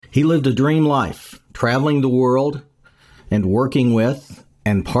He lived a dream life, traveling the world and working with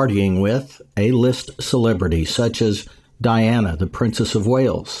and partying with A-list celebrities such as Diana, the Princess of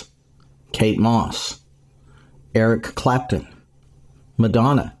Wales, Kate Moss, Eric Clapton,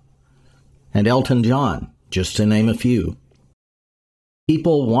 Madonna, and Elton John, just to name a few.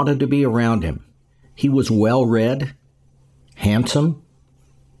 People wanted to be around him. He was well-read, handsome,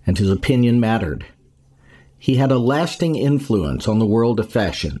 and his opinion mattered. He had a lasting influence on the world of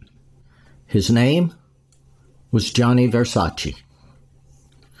fashion. His name was Gianni Versace.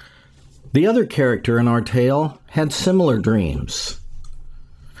 The other character in our tale had similar dreams.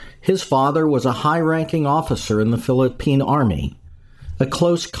 His father was a high-ranking officer in the Philippine Army, a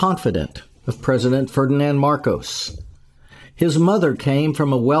close confidant of President Ferdinand Marcos. His mother came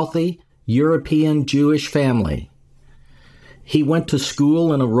from a wealthy European Jewish family. He went to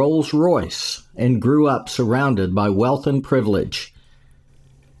school in a Rolls-Royce and grew up surrounded by wealth and privilege.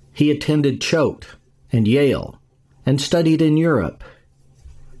 He attended Choate and Yale and studied in Europe.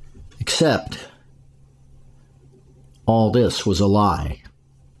 Except, all this was a lie.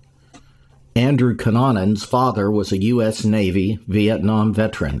 Andrew Cunanan's father was a U.S. Navy Vietnam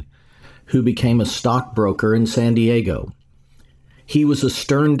veteran who became a stockbroker in San Diego. He was a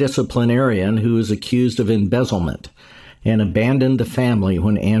stern disciplinarian who was accused of embezzlement and abandoned the family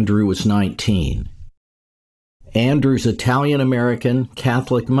when Andrew was 19. Andrew's Italian-American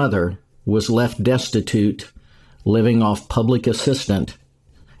Catholic mother was left destitute, living off public assistance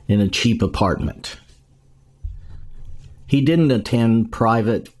in a cheap apartment. He didn't attend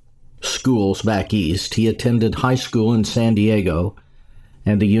private schools back east. He attended high school in San Diego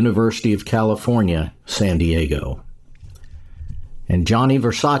and the University of California, San Diego. And Gianni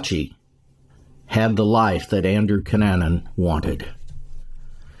Versace had the life that Andrew Cunanan wanted.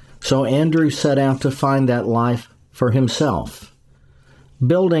 So Andrew set out to find that life for himself,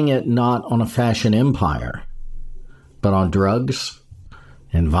 building it not on a fashion empire, but on drugs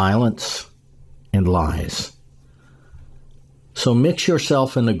and violence and lies. So mix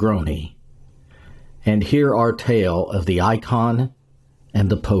yourself a Negroni and hear our tale of the icon and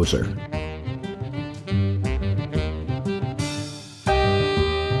the poser.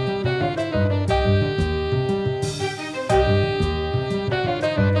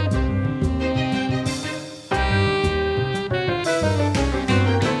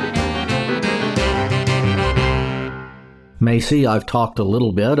 Macy, I've talked a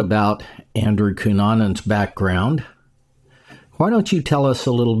little bit about Andrew Cunanan's background. Why don't you tell us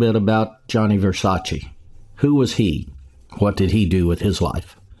a little bit about Gianni Versace? Who was he? What did he do with his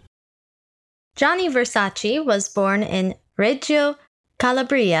life? Gianni Versace was born in Reggio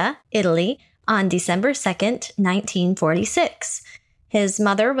Calabria, Italy, on December 2nd, 1946. His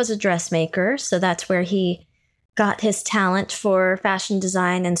mother was a dressmaker, so that's where he got his talent for fashion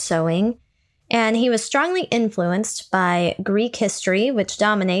design and sewing. And he was strongly influenced by Greek history, which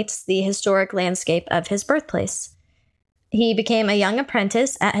dominates the historic landscape of his birthplace. He became a young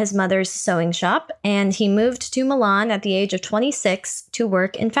apprentice at his mother's sewing shop, and he moved to Milan at the age of 26 to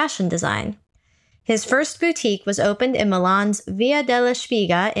work in fashion design. His first boutique was opened in Milan's Via della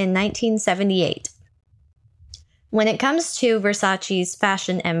Spiga in 1978. When it comes to Versace's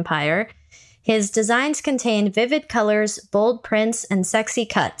fashion empire, his designs contain vivid colors, bold prints, and sexy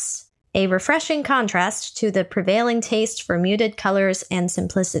cuts, a refreshing contrast to the prevailing taste for muted colors and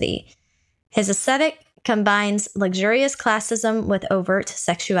simplicity. His aesthetic combines luxurious classism with overt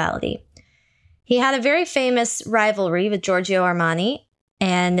sexuality. He had a very famous rivalry with Giorgio Armani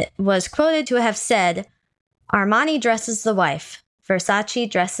and was quoted to have said, "Armani dresses the wife, Versace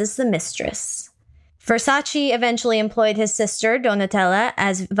dresses the mistress." Versace eventually employed his sister, Donatella,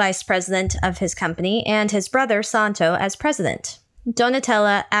 as vice president of his company and his brother, Santo, as president.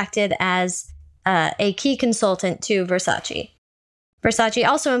 Donatella acted as a key consultant to Versace. Versace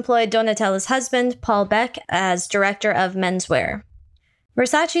also employed Donatella's husband, Paul Beck, as director of menswear.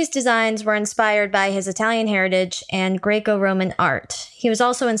 Versace's designs were inspired by his Italian heritage and Greco-Roman art. He was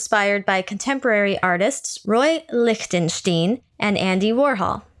also inspired by contemporary artists Roy Lichtenstein and Andy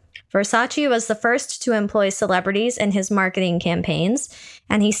Warhol. Versace was the first to employ celebrities in his marketing campaigns,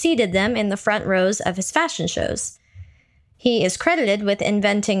 and he seated them in the front rows of his fashion shows. He is credited with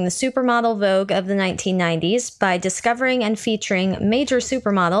inventing the supermodel vogue of the 1990s by discovering and featuring major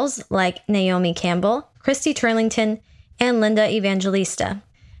supermodels like Naomi Campbell, Christy Turlington, and Linda Evangelista.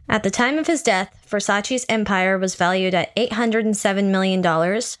 At the time of his death, Versace's empire was valued at $807 million,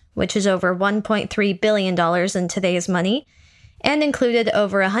 which is over $1.3 billion in today's money, and included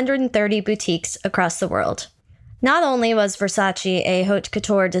over 130 boutiques across the world. Not only was Versace a haute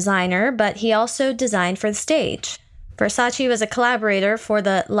couture designer, but he also designed for the stage. Versace was a collaborator for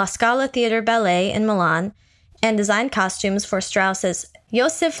the La Scala Theatre Ballet in Milan and designed costumes for Strauss's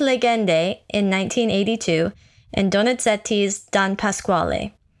Joseph Legende in 1982 and Donizetti's Don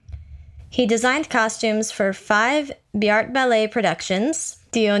Pasquale. He designed costumes for 5 Biart Ballet productions,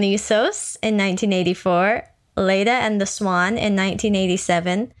 Dionysos in 1984, Leda and the Swan in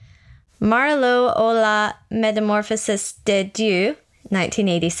 1987, Marlowe ou la Métamorphose de Dieu,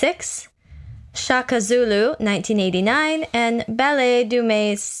 1986, Shaka Zulu, 1989, and Ballet du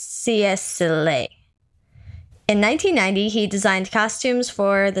Messier. In 1990, he designed costumes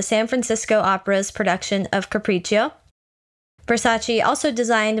for the San Francisco Opera's production of Capriccio. Versace also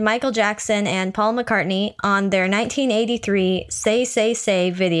designed Michael Jackson and Paul McCartney on their 1983 Say Say Say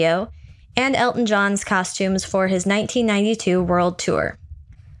video and Elton John's costumes for his 1992 world tour.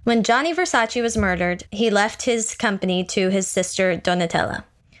 When Gianni Versace was murdered, he left his company to his sister Donatella.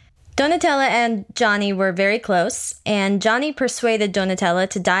 Donatella and Gianni were very close, and Gianni persuaded Donatella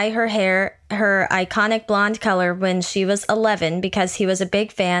to dye her hair her iconic blonde color when she was 11 because he was a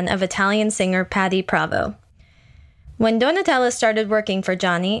big fan of Italian singer Patti Bravo. When Donatella started working for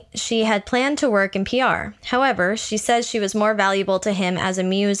Gianni, she had planned to work in PR. However, she says she was more valuable to him as a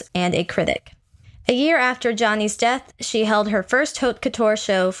muse and a critic. A year after Gianni's death, she held her first haute couture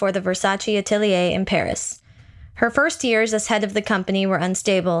show for the Versace Atelier in Paris. Her first years as head of the company were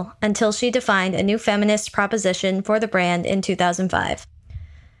unstable until she defined a new feminist proposition for the brand in 2005.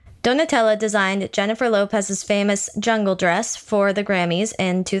 Donatella designed Jennifer Lopez's famous jungle dress for the Grammys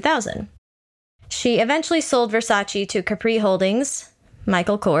in 2000. She eventually sold Versace to Capri Holdings,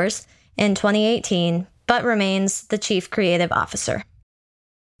 Michael Kors, in 2018, but remains the chief creative officer.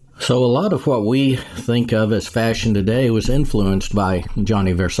 So a lot of what we think of as fashion today was influenced by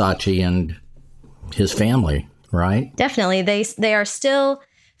Gianni Versace and his family, right? Definitely. They are still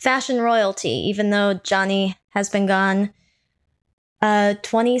fashion royalty, even though Gianni has been gone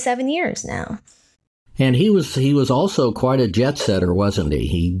 27 years now. And he was also quite a jet setter, wasn't he?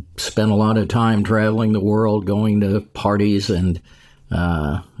 He spent a lot of time traveling the world, going to parties and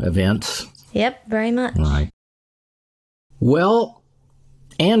events. Yep, very much. Right. Well,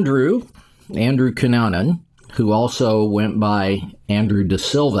 Andrew Cunanan, who also went by Andrew Da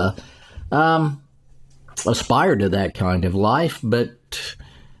Silva, aspired to that kind of life, but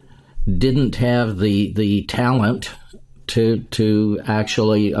didn't have the talent to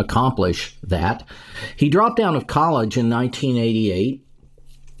actually accomplish that. He dropped out of college in 1988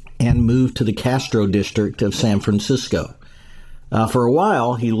 and moved to the Castro district of San Francisco. For a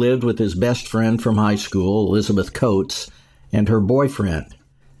while, he lived with his best friend from high school, Elizabeth Coates, and her boyfriend.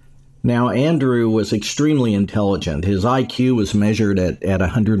 Now, Andrew was extremely intelligent. His IQ was measured at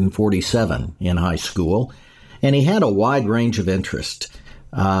 147 in high school, and he had a wide range of interests.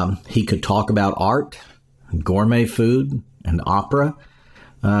 He could talk about art, gourmet food, and opera.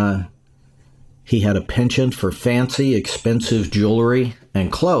 He had a penchant for fancy, expensive jewelry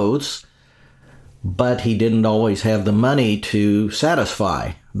and clothes, but he didn't always have the money to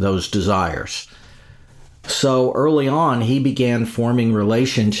satisfy those desires. So early on, he began forming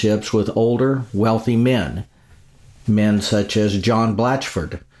relationships with older, wealthy men such as John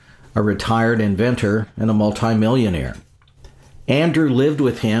Blatchford, a retired inventor and a multimillionaire. Andrew lived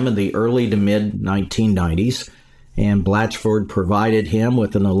with him in the early to mid-1990s, and Blatchford provided him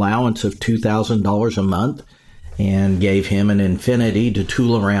with an allowance of $2,000 a month and gave him an Infiniti to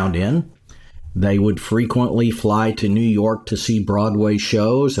tool around in. They would frequently fly to New York to see Broadway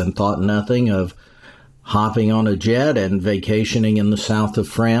shows and thought nothing of hopping on a jet and vacationing in the south of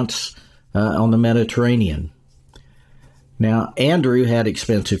France on the Mediterranean. Now, Andrew had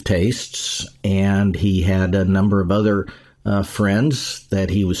expensive tastes, and he had a number of other friends that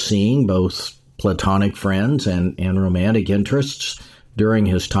he was seeing, both platonic friends and romantic interests during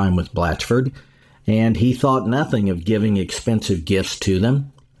his time with Blatchford, and he thought nothing of giving expensive gifts to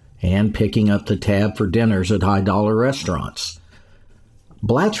them and picking up the tab for dinners at high-dollar restaurants.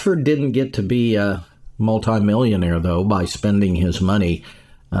 Blatchford didn't get to be a multimillionaire, though, by spending his money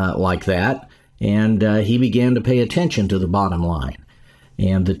like that, and he began to pay attention to the bottom line.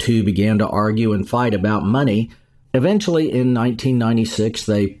 And the two began to argue and fight about money. Eventually, in 1996,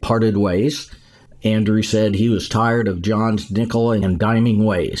 they parted ways. Andrew said he was tired of John's nickel and diming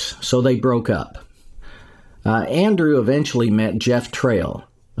ways, so they broke up. Andrew eventually met Jeff Trail,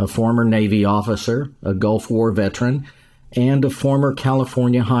 a former Navy officer, a Gulf War veteran, and a former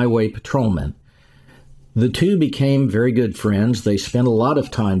California highway patrolman. The two became very good friends. They spent a lot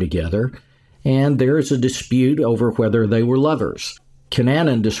of time together, and there is a dispute over whether they were lovers.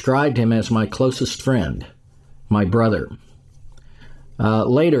 Cunanan described him as my closest friend, my brother.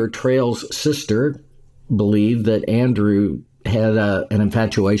 Later, Trail's sister believed that Andrew had an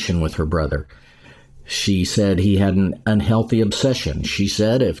infatuation with her brother. She said he had an unhealthy obsession. She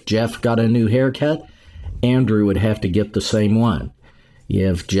said if Jeff got a new haircut, Andrew would have to get the same one.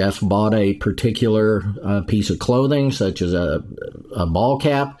 If Jeff bought a particular piece of clothing, such as a ball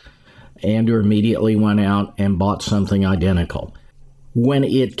cap, Andrew immediately went out and bought something identical. When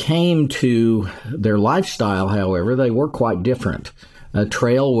it came to their lifestyle, however, they were quite different.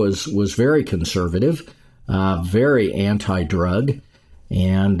 Trail was very conservative, very anti-drug,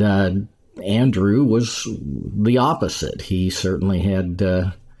 and Andrew was the opposite. He certainly had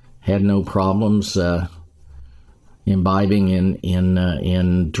no problems imbibing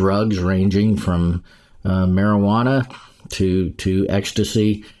in drugs ranging from marijuana to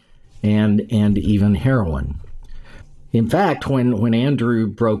ecstasy and even heroin. In fact, when Andrew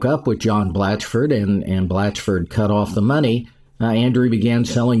broke up with John Blatchford and Blatchford cut off the money, Andrew began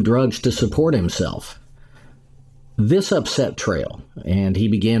selling drugs to support himself. This upset Trail, and he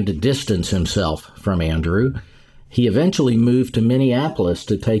began to distance himself from Andrew. He eventually moved to Minneapolis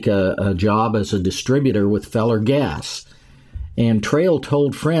to take a job as a distributor with Feller Gas. And Trail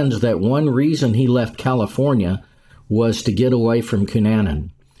told friends that one reason he left California was to get away from Cunanan.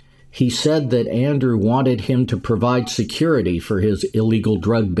 He said that Andrew wanted him to provide security for his illegal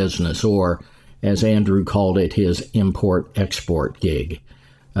drug business, or, as Andrew called it, his import-export gig.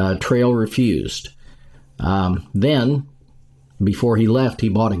 Trail refused. Then, before he left, he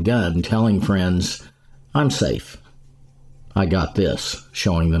bought a gun, telling friends, "I'm safe. I got this,"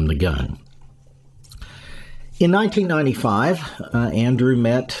 showing them the gun. In 1995, Andrew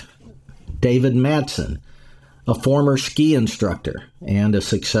met David Madsen, a former ski instructor and a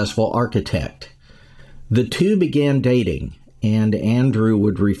successful architect. The two began dating, and Andrew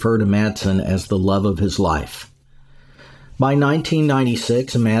would refer to Madsen as the love of his life. By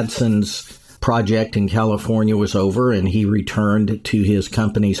 1996, Madsen's project in California was over, and he returned to his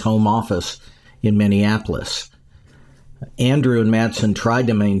company's home office in Minneapolis. Andrew and Madsen tried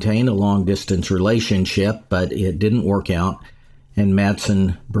to maintain a long-distance relationship, but it didn't work out, and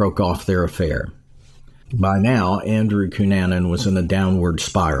Madsen broke off their affair. By now, Andrew Cunanan was in a downward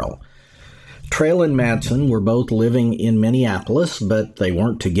spiral. Trail and Madsen were both living in Minneapolis, but they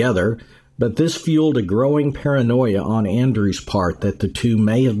weren't together. But this fueled a growing paranoia on Andrew's part that the two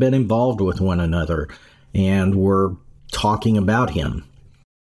may have been involved with one another and were talking about him.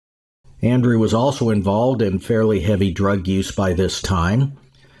 Andrew was also involved in fairly heavy drug use by this time,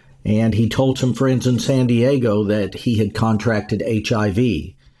 and he told some friends in San Diego that he had contracted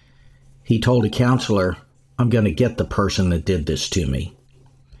HIV. He told a counselor, "I'm going to get the person that did this to me."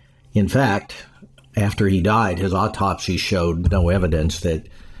 In fact, after he died, his autopsy showed no evidence that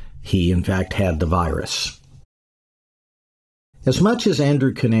he, in fact, had the virus. As much as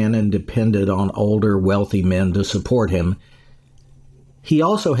Andrew Cunanan depended on older, wealthy men to support him, he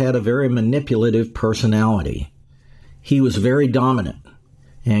also had a very manipulative personality. He was very dominant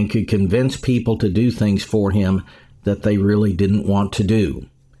and could convince people to do things for him that they really didn't want to do.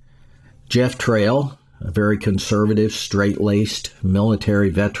 Jeff Trail, a very conservative, straight-laced military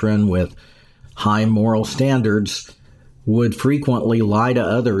veteran with high moral standards, would frequently lie to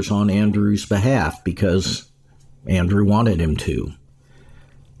others on Andrew's behalf because Andrew wanted him to.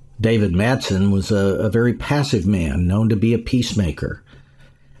 David Madsen was a very passive man, known to be a peacemaker.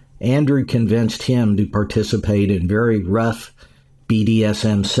 Andrew convinced him to participate in very rough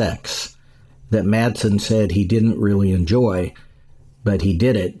BDSM sex that Madsen said he didn't really enjoy, but he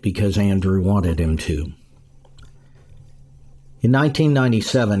did it because Andrew wanted him to. In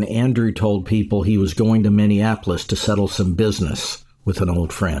 1997, Andrew told people he was going to Minneapolis to settle some business with an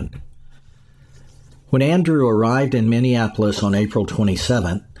old friend. When Andrew arrived in Minneapolis on April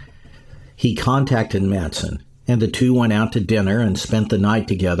 27th, he contacted Madsen, and the two went out to dinner and spent the night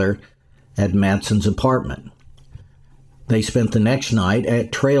together at Madsen's apartment. They spent the next night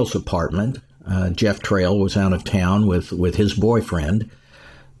at Trail's apartment. Jeff Trail was out of town with his boyfriend,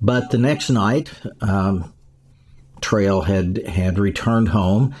 but the next night, Trail had returned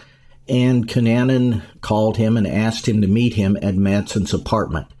home, and Cunanan called him and asked him to meet him at Madsen's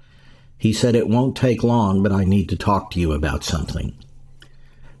apartment. He said, "It won't take long, but I need to talk to you about something."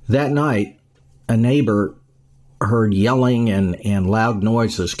 That night, a neighbor heard yelling and loud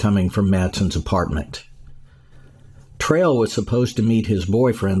noises coming from Madsen's apartment. Trail was supposed to meet his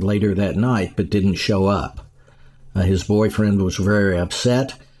boyfriend later that night, but didn't show up. His boyfriend was very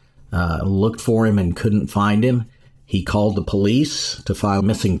upset, looked for him and couldn't find him. He called the police to file a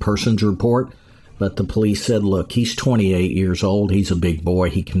missing persons report, but the police said, "Look, he's 28 years old. He's a big boy.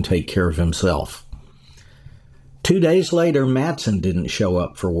 He can take care of himself." 2 days later, Madsen didn't show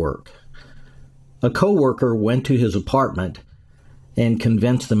up for work. A coworker went to his apartment and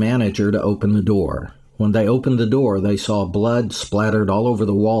convinced the manager to open the door. When they opened the door, they saw blood splattered all over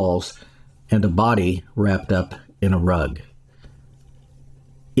the walls and a body wrapped up in a rug.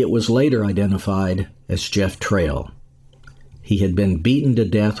 It was later identified as Jeff Trail. He had been beaten to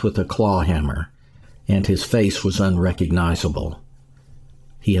death with a claw hammer, and his face was unrecognizable.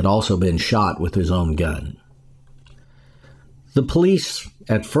 He had also been shot with his own gun. The police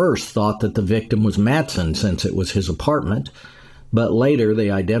at first thought that the victim was Matson since it was his apartment, but later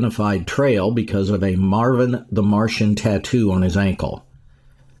they identified Trail because of a Marvin the Martian tattoo on his ankle.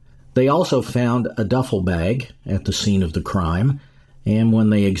 They also found a duffel bag at the scene of the crime, and when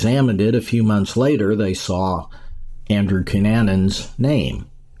they examined it a few months later, they saw Andrew Cunanan's name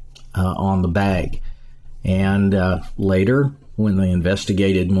on the bag. And later, when they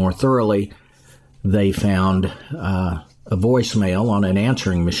investigated more thoroughly, they found a voicemail on an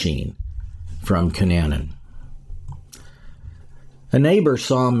answering machine from Cunanan. A neighbor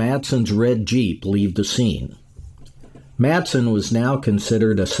saw Matson's red Jeep leave the scene. Matson was now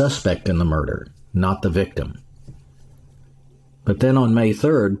considered a suspect in the murder, not the victim. But then on May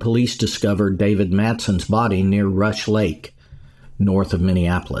 3rd, police discovered David Matson's body near Rush Lake, north of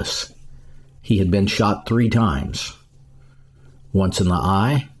Minneapolis. He had been shot 3 times, once in the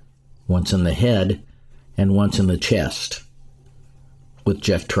eye, once in the head, and once in the chest, with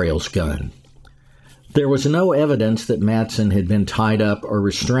Jeff Trail's gun. There was no evidence that Matson had been tied up or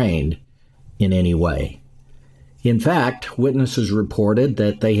restrained in any way. In fact, witnesses reported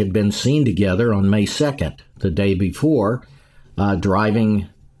that they had been seen together on May 2nd, the day before, driving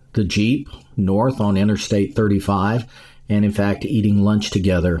the Jeep north on Interstate 35, and in fact eating lunch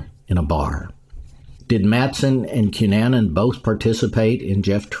together in a bar. Did Matson and Cunanan both participate in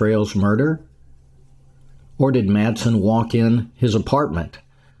Jeff Trail's murder? Or did Matson walk in his apartment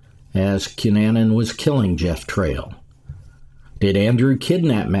as Cunanan was killing Jeff Trail? Did Andrew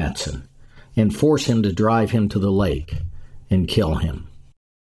kidnap Matson and force him to drive him to the lake and kill him?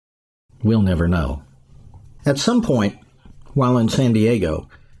 We'll never know. At some point, while in San Diego,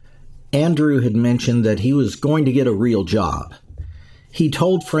 Andrew had mentioned that he was going to get a real job. He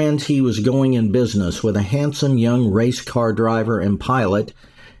told friends he was going in business with a handsome young race car driver and pilot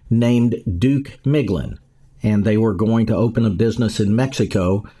named Duke Miglin, and they were going to open a business in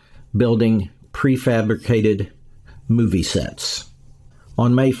Mexico building prefabricated movie sets.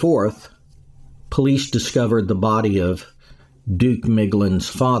 On May 4th, police discovered the body of Duke Miglin's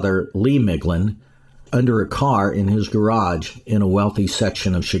father, Lee Miglin, under a car in his garage in a wealthy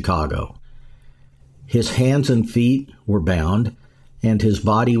section of Chicago. His hands and feet were bound, and his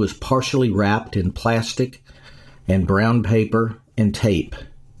body was partially wrapped in plastic and brown paper and tape.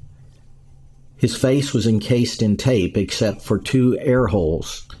 His face was encased in tape except for 2 air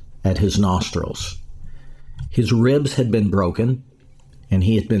holes at his nostrils. His ribs had been broken, and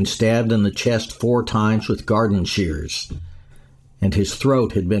he had been stabbed in the chest 4 times with garden shears, and his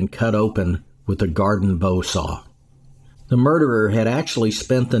throat had been cut open with a garden bow saw. The murderer had actually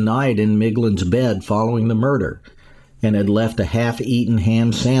spent the night in Miglin's bed following the murder and had left a half-eaten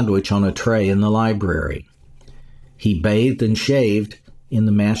ham sandwich on a tray in the library. He bathed and shaved in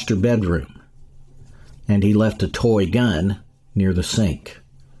the master bedroom, and he left a toy gun near the sink,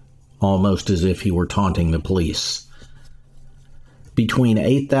 almost as if he were taunting the police. Between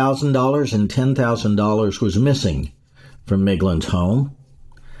 $8,000 and $10,000 was missing from Miglin's home,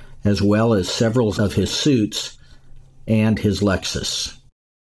 as well as several of his suits and his Lexus.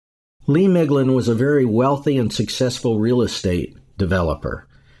 Lee Miglin was a very wealthy and successful real estate developer.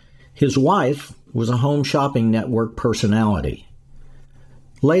 His wife was a home shopping network personality.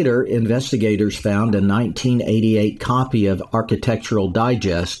 Later, investigators found a 1988 copy of Architectural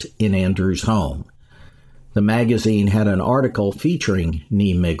Digest in Andrew's home. The magazine had an article featuring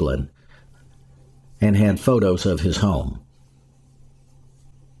Lee Miglin and had photos of his home.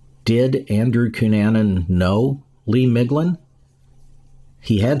 Did Andrew Cunanan know Lee Miglin?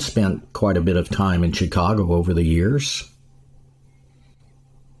 He had spent quite a bit of time in Chicago over the years.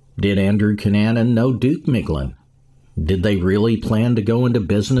 Did Andrew Cunanan know Duke Miglin? Did they really plan to go into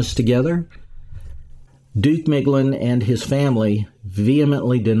business together? Duke Miglin and his family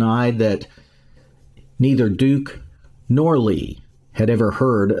vehemently denied that neither Duke nor Lee had ever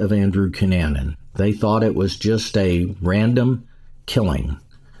heard of Andrew Cunanan. They thought it was just a random killing.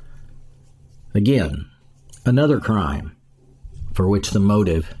 Again, another crime for which the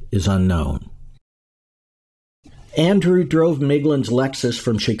motive is unknown. Andrew drove Miglin's Lexus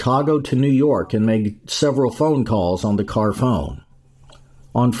from Chicago to New York and made several phone calls on the car phone.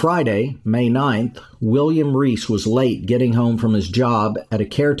 On Friday, May 9th, William Reese was late getting home from his job at a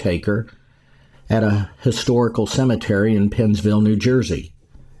caretaker at a historical cemetery in Pennsville, New Jersey.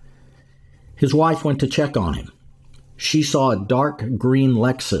 His wife went to check on him. She saw a dark green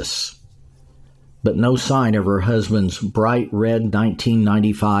Lexus, but no sign of her husband's bright red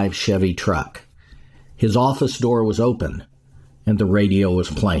 1995 Chevy truck. His office door was open, and the radio was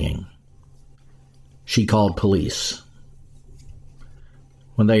playing. She called police.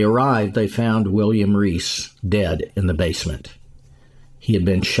 When they arrived, they found William Reese dead in the basement. He had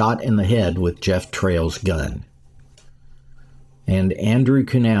been shot in the head with Jeff Trail's gun. And Andrew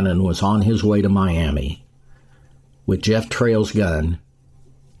Cunanan was on his way to Miami with Jeff Trail's gun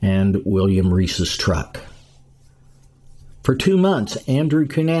and William Reese's truck. For 2 months, Andrew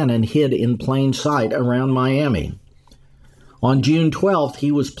Cunanan hid in plain sight around Miami. On June 12th,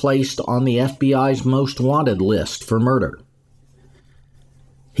 he was placed on the FBI's most wanted list for murder.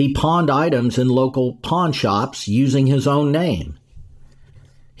 He pawned items in local pawn shops using his own name.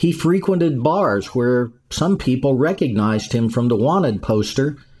 He frequented bars where some people recognized him from the wanted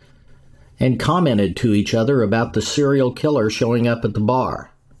poster and commented to each other about the serial killer showing up at the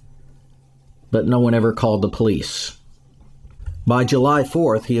bar. But no one ever called the police. By July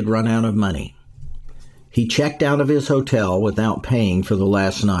 4th, he had run out of money. He checked out of his hotel without paying for the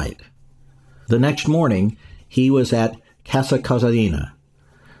last night. The next morning, he was at Casa Casadina,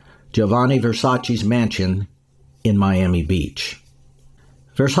 Giovanni Versace's mansion in Miami Beach.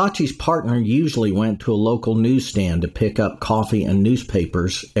 Versace's partner usually went to a local newsstand to pick up coffee and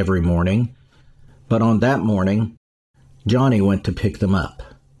newspapers every morning, but on that morning, Johnny went to pick them up.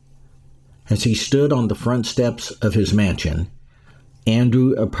 As he stood on the front steps of his mansion,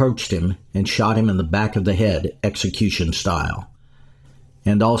 Andrew approached him and shot him in the back of the head, execution style,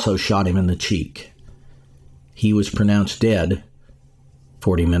 and also shot him in the cheek. He was pronounced dead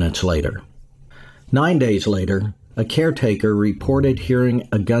 40 minutes later. 9 days later, a caretaker reported hearing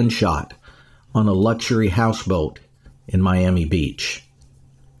a gunshot on a luxury houseboat in Miami Beach.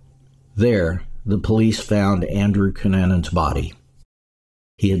 There, the police found Andrew Cunanan's body.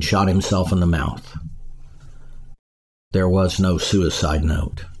 He had shot himself in the mouth. There was no suicide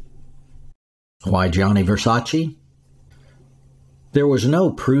note. Why Johnny Versace? There was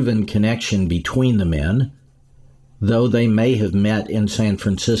no proven connection between the men, though they may have met in San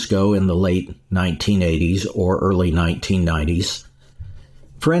Francisco in the late 1980s or early 1990s.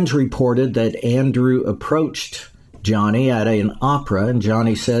 Friends reported that Andrew approached Johnny at an opera, and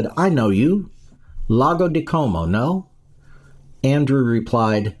Johnny said, "I know you. Lago di Como, no?" Andrew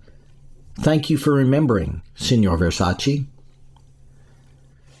replied, "Thank you for remembering, Signor Versace."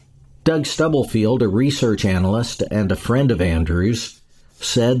 Doug Stubblefield, a research analyst and a friend of Andrew's,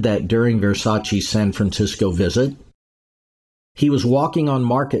 said that during Versace's San Francisco visit, he was walking on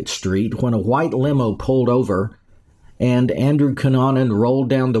Market Street when a white limo pulled over and Andrew Cunanan rolled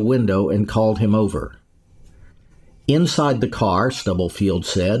down the window and called him over. Inside the car, Stubblefield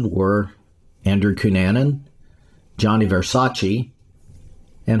said, were Andrew Cunanan, Johnny Versace,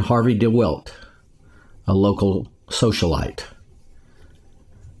 and Harvey DeWilt, a local socialite.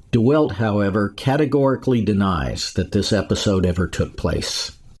 DeWilt, however, categorically denies that this episode ever took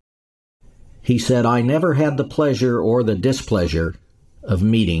place. He said, "I never had the pleasure or the displeasure of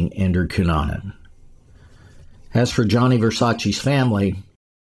meeting Andrew Cunanan." As for Johnny Versace's family,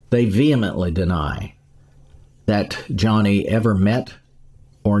 they vehemently deny that Johnny ever met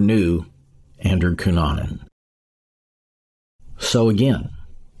or knew Andrew Cunanan. So again,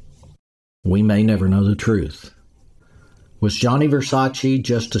 we may never know the truth. Was Johnny Versace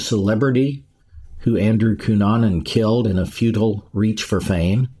just a celebrity who Andrew Cunanan killed in a futile reach for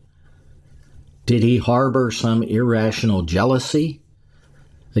fame? Did he harbor some irrational jealousy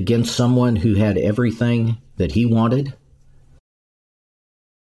against someone who had everything that he wanted?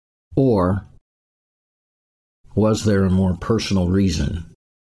 Or was there a more personal reason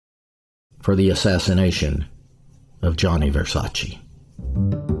for the assassination of Johnny Versace?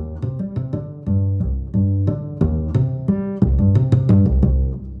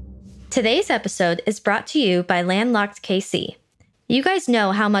 Today's episode is brought to you by Landlocked KC. You guys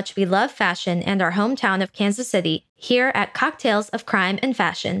know how much we love fashion and our hometown of Kansas City here at Cocktails of Crime and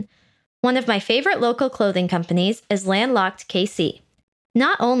Fashion. One of my favorite local clothing companies is Landlocked KC.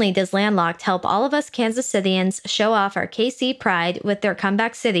 Not only does Landlocked help all of us Kansas Cityans show off our KC pride with their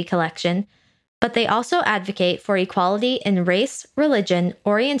Comeback City collection, but they also advocate for equality in race, religion,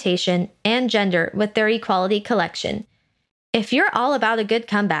 orientation, and gender with their Equality collection. If you're all about a good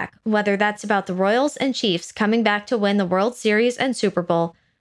comeback, whether that's about the Royals and Chiefs coming back to win the World Series and Super Bowl,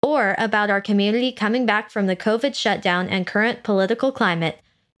 or about our community coming back from the COVID shutdown and current political climate,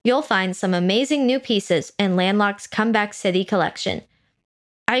 you'll find some amazing new pieces in Landlocked's Comeback City collection.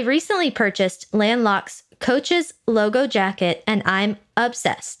 I recently purchased Landlock's Coach's logo jacket, and I'm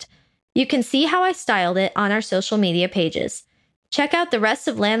obsessed. You can see how I styled it on our social media pages. Check out the rest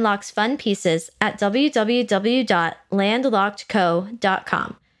of Landlock's fun pieces at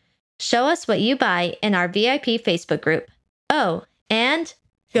www.landlockedco.com. Show us what you buy in our VIP Facebook group. Oh, and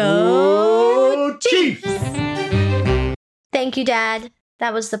go Chiefs! Thank you, Dad.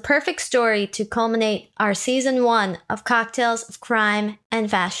 That was the perfect story to culminate our season 1 of Cocktails of Crime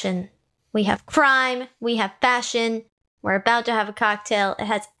and Fashion. We have crime, we have fashion, we're about to have a cocktail. It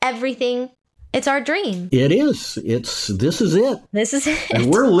has everything. It's our dream. It is. This is it. This is it.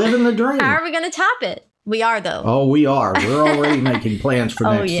 And we're living the dream. How are we going to top it? We are, though. Oh, we are. We're already making plans for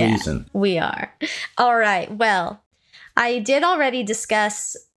next season. We are. All right. Well, I did already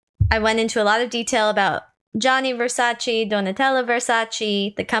discuss, I went into a lot of detail about Gianni Versace, Donatella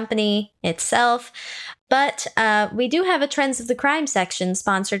Versace, the company itself. But we do have a Trends of the Crime section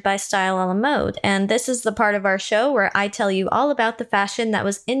sponsored by Style a la Mode. And this is the part of our show where I tell you all about the fashion that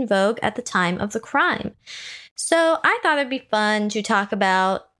was in vogue at the time of the crime. So I thought it'd be fun to talk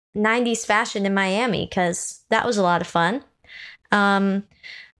about 90s fashion in Miami because that was a lot of fun. I'm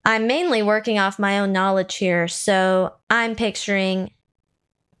mainly working off my own knowledge here. So I'm picturing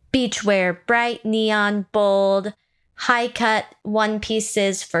beachwear, bright, neon, bold, high cut one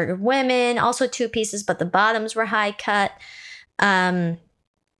pieces for women, also 2 pieces, but the bottoms were high cut.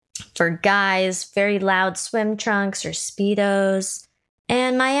 For guys, very loud swim trunks or Speedos,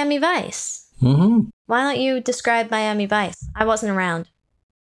 and Miami Vice. Mm-hmm. Why don't you describe Miami Vice? I wasn't around.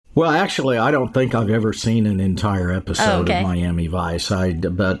 Well, actually, I don't think I've ever seen an entire episode of Miami Vice.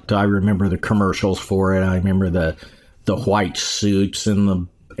 But I remember the commercials for it. I remember the white suits and the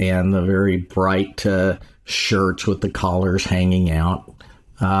very bright shirts with the collars hanging out.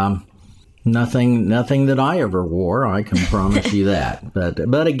 Nothing that I ever wore, I can promise you that.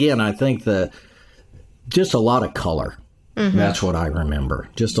 But again, I think just a lot of color. Mm-hmm. That's what I remember.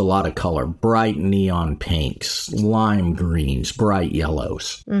 Just a lot of color. Bright neon pinks, lime greens, bright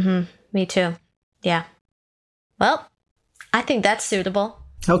yellows. Mm-hmm. Me too. Yeah. Well, I think that's suitable.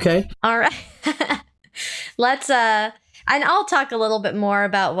 Okay. All right. Let's and I'll talk a little bit more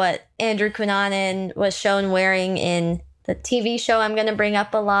about what Andrew Cunanan was shown wearing in the TV show I'm going to bring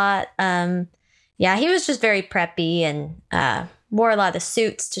up a lot. Yeah, he was just very preppy and wore a lot of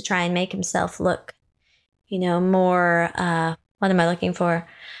suits to try and make himself look, more, what am I looking for?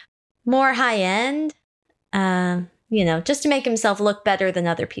 More high end, just to make himself look better than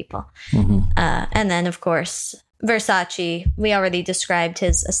other people. Mm-hmm. And then, of course, Versace, we already described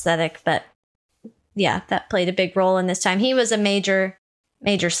his aesthetic, but yeah, that played a big role in this time. He was a major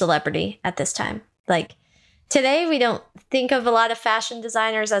celebrity at this time. Like today, we don't think of a lot of fashion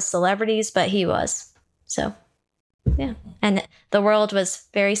designers as celebrities, but he was. So, yeah. And the world was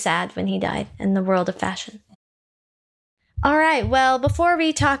very sad when he died in the world of fashion. All right. Well, before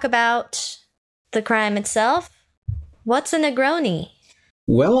we talk about the crime itself, what's a Negroni?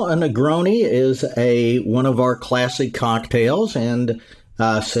 Well, a Negroni is one of our classic cocktails, and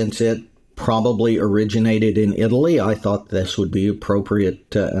since it probably originated in Italy, I thought this would be an appropriate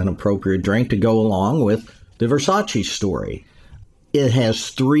drink to go along with the Versace story. It has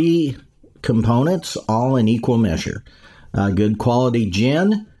 3 components, all in equal measure. A good quality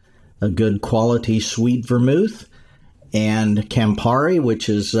gin, a good quality sweet vermouth, and Campari, which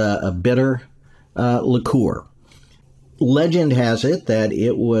is a bitter liqueur. Legend has it that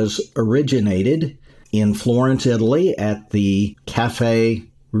it was originated in Florence, Italy at the Café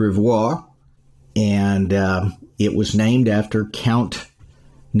Rivoire, and it was named after Count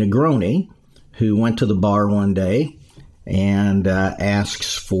Negroni, who went to the bar one day and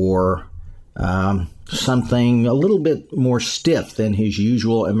asks for something a little bit more stiff than his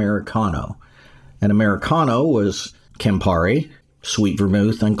usual Americano. An Americano was Campari, sweet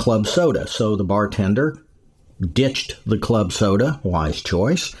vermouth, and club soda. So the bartender ditched the club soda, wise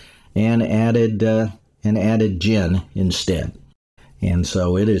choice, and added gin instead. And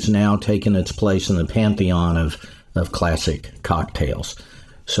so it has now taken its place in the pantheon of classic cocktails.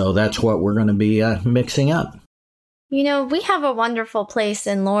 So that's what we're going to be mixing up. We have a wonderful place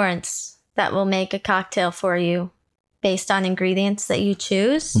in Lawrence that will make a cocktail for you based on ingredients that you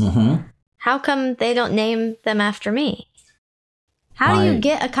choose. Mm-hmm. How come they don't name them after me? How do you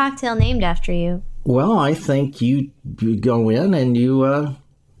get a cocktail named after you? Well, I think you go in and you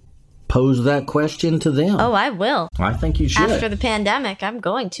pose that question to them. Oh, I will. I think you should. After the pandemic, I'm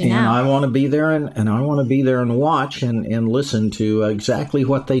going to now. And I want to be there and I want to be there and watch and listen to exactly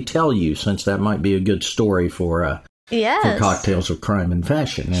what they tell you, since that might be a good story for Cocktails of Crime and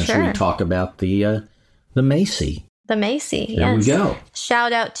Fashion as we talk about the Macy. The Macy, There we go.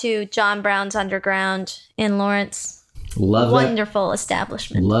 Shout out to John Brown's Underground in Lawrence. Love Wonderful that.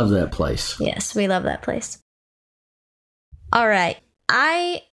 establishment. Love that place. Yes, we love that place. All right.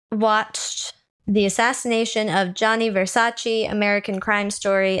 I watched The Assassination of Gianni Versace, American Crime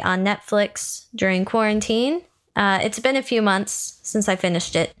Story on Netflix during quarantine. It's been a few months since I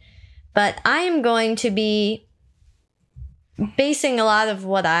finished it, but I am going to be basing a lot of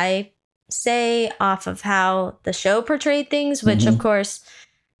what I say off of how the show portrayed things, which of course,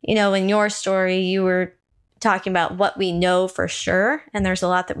 you know, in your story, you were talking about what we know for sure, and there's a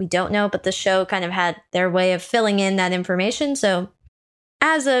lot that we don't know, but the show kind of had their way of filling in that information. So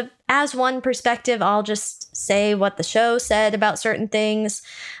as one perspective, I'll just say what the show said about certain things.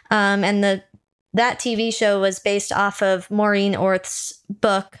 And that TV show was based off of Maureen Orth's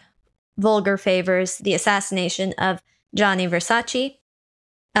book, Vulgar Favors, The Assassination of Gianni Versace.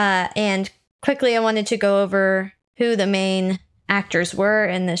 And quickly, I wanted to go over who the main actors were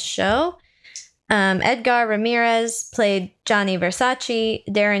in this show. Edgar Ramirez played Gianni Versace.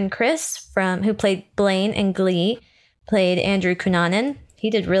 Darren Criss, who played Blaine in Glee, played Andrew Cunanan. He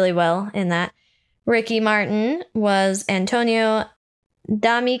did really well in that. Ricky Martin was Antonio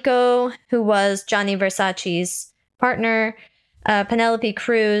D'Amico, who was Gianni Versace's partner. Penelope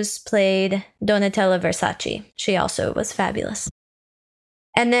Cruz played Donatella Versace. She also was fabulous.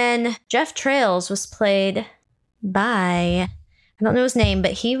 And then Jeff Trails was played by, I don't know his name,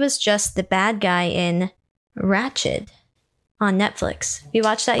 but he was just the bad guy in Ratched on Netflix. Have you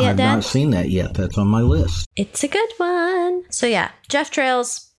watched that yet, Dad? I've not seen that yet. That's on my list. It's a good one. So yeah, Jeff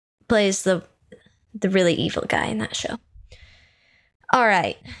Trails plays the really evil guy in that show. All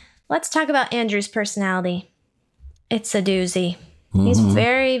right, let's talk about Andrew's personality. It's a doozy. He's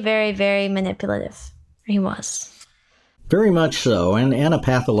very, very, very manipulative. He was. Very much so, and a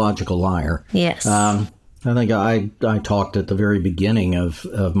pathological liar. Yes. I think I talked at the very beginning of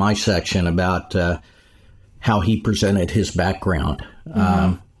my section about how he presented his background.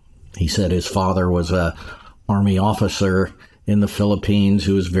 He said his father was a Army officer in the Philippines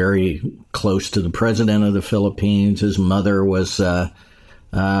who was very close to the president of the Philippines. His mother was from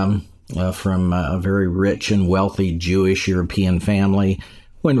a very rich and wealthy Jewish European family,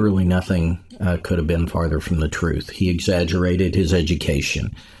 when really nothing could have been farther from the truth. He exaggerated his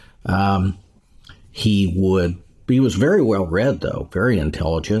education. He was very well read, though, very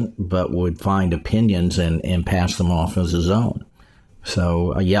intelligent, but would find opinions and pass them off as his own.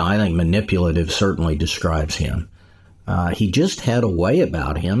 So, yeah, I think manipulative certainly describes him. He just had a way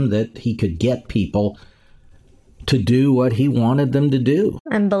about him that he could get people to do what he wanted them to do.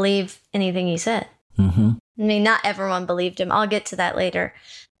 And believe anything he said. I mean, not everyone believed him. I'll get to that later.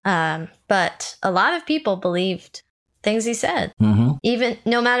 But a lot of people believed things he said, even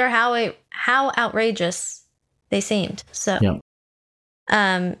no matter how outrageous they seemed. So,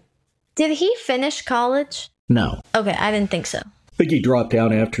 did he finish college? No. Okay, I didn't think so. I think he dropped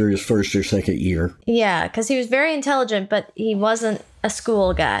out after his first or second year. Yeah, because he was very intelligent, but he wasn't a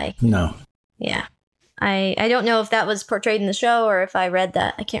school guy. No. Yeah. I don't know if that was portrayed in the show or if I read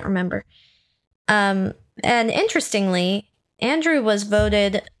that. I can't remember. And interestingly, Andrew was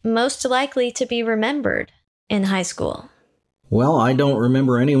voted most likely to be remembered in high school. Well, I don't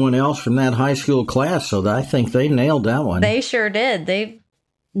remember anyone else from that high school class, so I think they nailed that one. They sure did.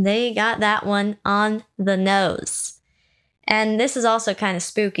 They got that one on the nose. And this is also kind of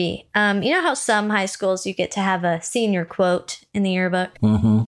spooky. You know how some high schools you get to have a senior quote in the yearbook?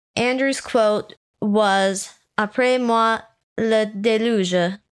 Andrew's quote was "Après moi le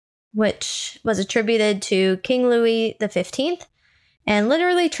déluge," which was attributed to King Louis XV and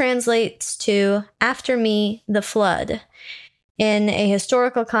literally translates to "after me the flood." In a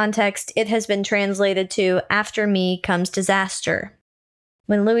historical context, it has been translated to "after me comes disaster."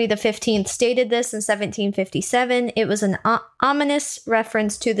 When Louis XV stated this in 1757, it was an ominous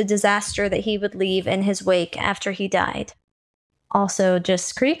reference to the disaster that he would leave in his wake after he died. Also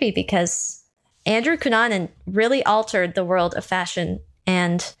just creepy because Andrew Cunanan really altered the world of fashion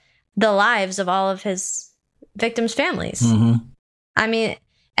and the lives of all of his victims' families. I mean,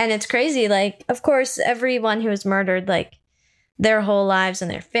 and it's crazy. Like, of course, everyone who was murdered, like, their whole lives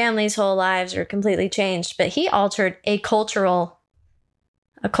and their families' whole lives are completely changed. But he altered a cultural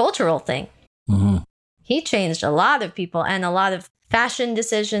thing. He changed a lot of people and a lot of fashion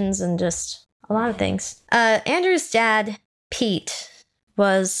decisions and just a lot of things. Andrew's dad, Pete,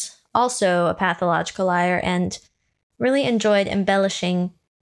 was also a pathological liar and really enjoyed embellishing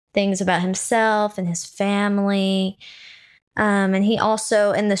things about himself and his family. And he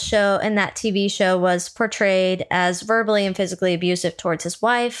also, in that TV show, was portrayed as verbally and physically abusive towards his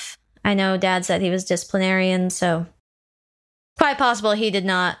wife. I know Dad said he was disciplinarian, so quite possible he did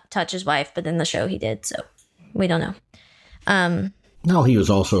not touch his wife, but in the show he did, so we don't know. No, he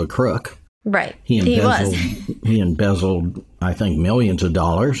was also a crook. Right. He was. He embezzled, I think, millions of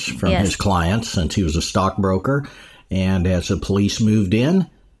dollars from his clients since he was a stockbroker. And as the police moved in,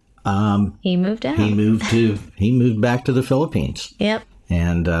 he moved out. He moved back to the Philippines. Yep.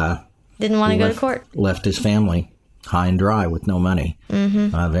 And didn't want to go to court. Left his family high and dry with no money.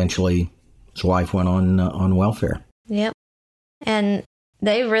 Mm-hmm. Eventually, his wife went on welfare. Yep. And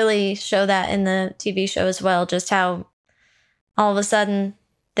they really show that in the TV show as well, just how all of a sudden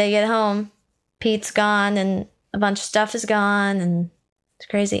they get home, Pete's gone, and a bunch of stuff is gone, and it's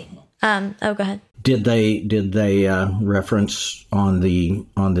crazy. Go ahead. Did they reference on the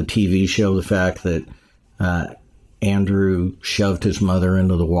TV show the fact that Andrew shoved his mother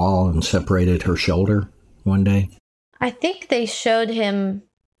into the wall and separated her shoulder one day? I think they showed him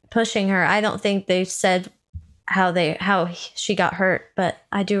pushing her. I don't think they said how she got hurt, but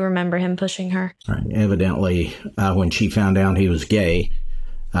I do remember him pushing her. Right. Evidently, when she found out he was gay,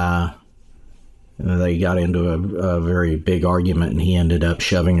 they got into a very big argument, and he ended up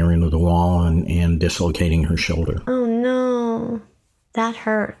shoving her into the wall and dislocating her shoulder. Oh, no. That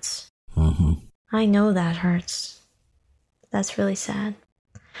hurts. Mm-hmm. I know that hurts. That's really sad.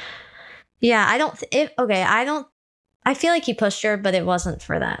 Yeah, I feel like he pushed her, but it wasn't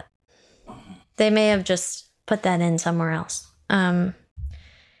for that. They may have just put that in somewhere else.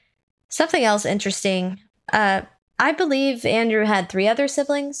 Something else interesting. I believe Andrew had 3 other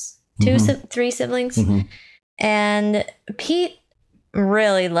siblings. 3 siblings. Mm-hmm. And Pete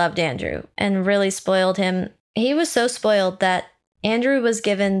really loved Andrew and really spoiled him. He was so spoiled that Andrew was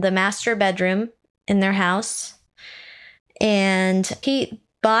given the master bedroom in their house. And Pete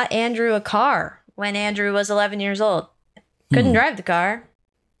bought Andrew a car when Andrew was 11 years old. Couldn't drive the car,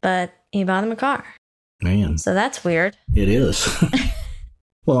 but he bought him a car. Man. So that's weird. It is.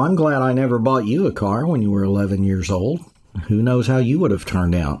 Well, I'm glad I never bought you a car when you were 11 years old. Who knows how you would have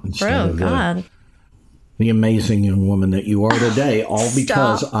turned out instead of the amazing young woman that you are today, all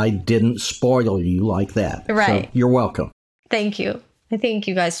because I didn't spoil you like that. Right. So you're welcome. Thank you. I think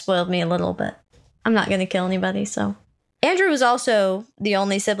you guys spoiled me a little bit. I'm not going to kill anybody, so. Andrew was also the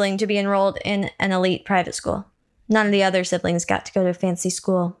only sibling to be enrolled in an elite private school. None of the other siblings got to go to fancy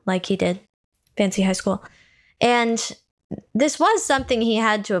school like he did. Fancy high school. And this was something he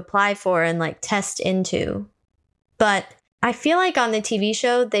had to apply for and test into. But I feel like on the TV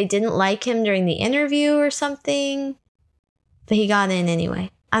show, they didn't like him during the interview or something, but he got in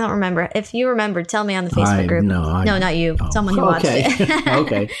anyway. I don't remember. If you remember, tell me on the Facebook group. No, not you. Oh. Someone who watched it.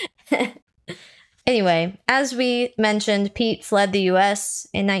 Okay. Anyway, as we mentioned, Pete fled the U.S.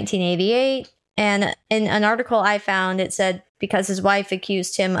 in 1988. And in an article I found, it said because his wife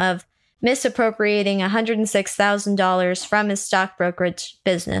accused him of misappropriating $106,000 from his stock brokerage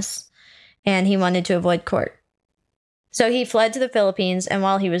business, and he wanted to avoid court. So he fled to the Philippines, and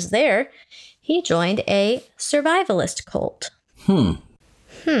while he was there, he joined a survivalist cult.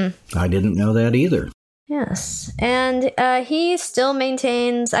 I didn't know that either. Yes. And he still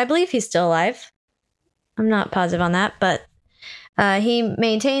maintains, I believe he's still alive. I'm not positive on that, but he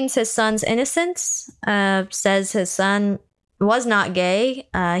maintains his son's innocence, says his son was not gay.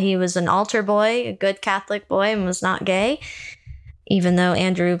 He was an altar boy, a good Catholic boy, and was not gay, even though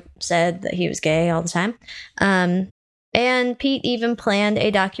Andrew said that he was gay all the time. And Pete even planned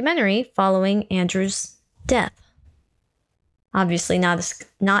a documentary following Andrew's death. Obviously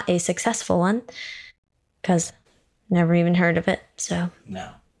not a successful one, because never even heard of it. So no.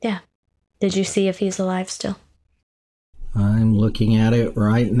 Yeah. Did you see if he's alive still? I'm looking at it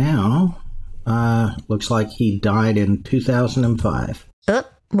right now. Looks like he died in 2005.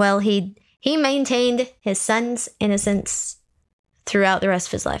 Well, he maintained his son's innocence throughout the rest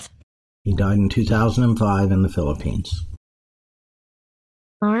of his life. He died in 2005 in the Philippines.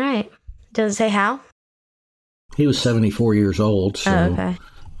 All right. Does it say how? He was 74 years old, so okay.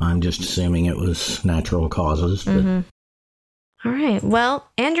 I'm just assuming it was natural causes. But... Mm-hmm. All right. Well,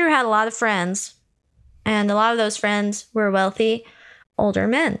 Andrew had a lot of friends, and a lot of those friends were wealthy, older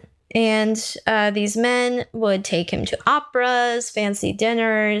men. And these men would take him to operas, fancy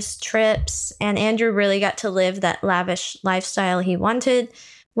dinners, trips, and Andrew really got to live that lavish lifestyle he wanted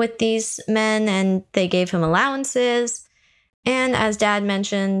with these men, and they gave him allowances. And as Dad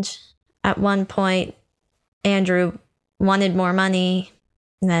mentioned, at one point, Andrew wanted more money,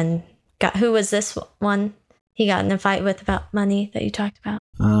 and then who was this one he got in a fight with about money that you talked about?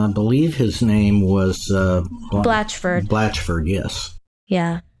 I believe his name was... Blatchford. Blatchford, yes.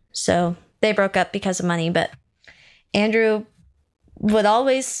 Yeah. So they broke up because of money, but Andrew would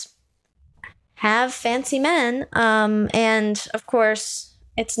always have fancy men. And of course,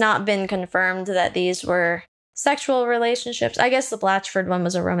 it's not been confirmed that these were sexual relationships. I guess the Blatchford one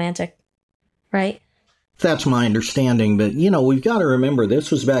was a romantic, right? That's my understanding. But, we've got to remember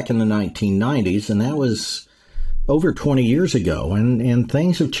this was back in the 1990s, and that was over 20 years ago. And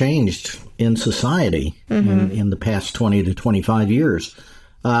things have changed in society in the past 20 to 25 years.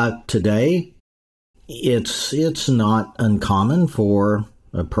 Today, it's not uncommon for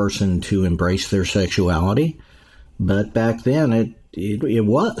a person to embrace their sexuality. But back then, it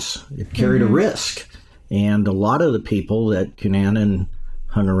was. It carried a risk. And a lot of the people that Cunanan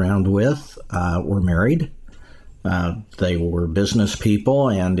hung around with were married. They were business people,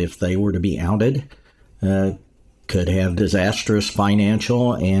 and if they were to be outed, could have disastrous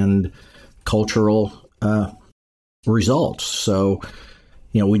financial and cultural results. So,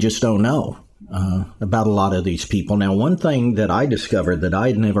 we just don't know about a lot of these people. Now, one thing that I discovered that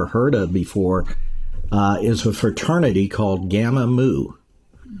I'd never heard of before is a fraternity called Gamma Mu.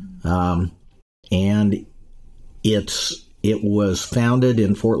 And it was founded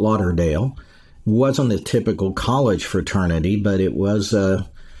in Fort Lauderdale. It wasn't a typical college fraternity, but it was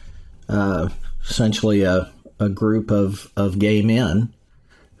essentially a group of gay men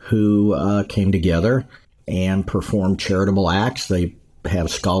who came together and performed charitable acts. They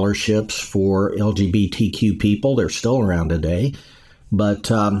have scholarships for LGBTQ people. They're still around today, but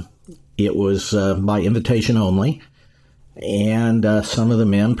it was by invitation only. And some of the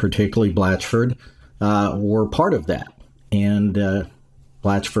men, particularly Blatchford, were part of that. And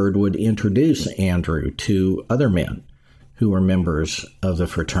Blatchford would introduce Andrew to other men who were members of the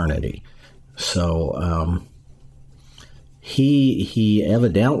fraternity. So he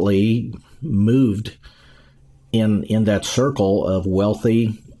evidently moved in that circle of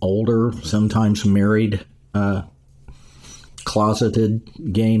wealthy, older, sometimes married,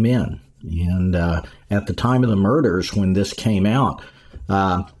 closeted gay men. And at the time of the murders, when this came out,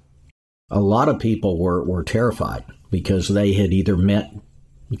 a lot of people were terrified because they had either met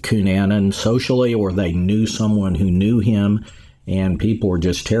Cunanan socially or they knew someone who knew him, and people were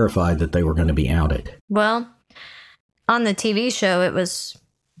just terrified that they were going to be outed. Well, on the TV show, it was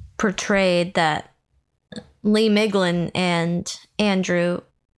portrayed that Lee Miglin and Andrew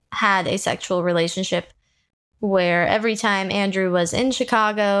had a sexual relationship where every time Andrew was in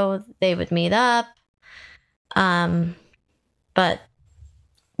Chicago, they would meet up, but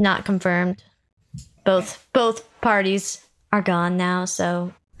not confirmed. Both parties are gone now,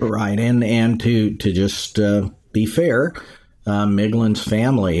 so... Right, and to just be fair, Miglin's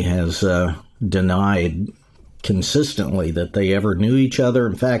family has denied consistently that they ever knew each other.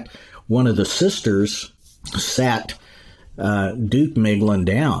 In fact, one of the sisters sat Duke Miglin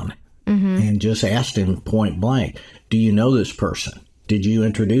down and just asked him point blank, do you know this person? Did you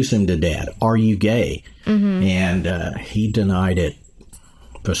introduce him to Dad? Are you gay? And he denied it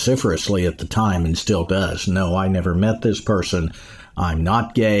vociferously at the time and still does. No, I never met this person. I'm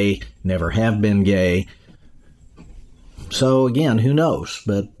not gay, never have been gay. So again, who knows?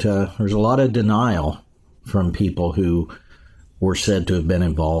 But there's a lot of denial from people who were said to have been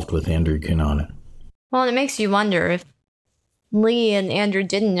involved with Andrew Cunanan. Well, it makes you wonder if Lee and Andrew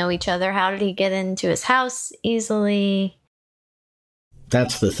didn't know each other. How did he get into his house easily?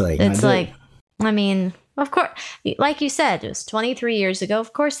 That's the thing. It's of course, like you said, it was 23 years ago.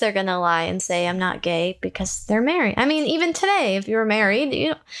 Of course they're going to lie and say, I'm not gay because they're married. I mean, even today, if you were married,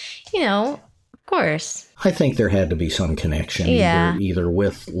 you know, of course. I think there had to be some connection, either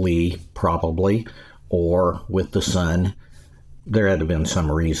with Lee, probably, or with the son. There had to have been some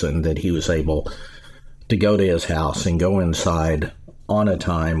reason that he was able to go to his house and go inside on a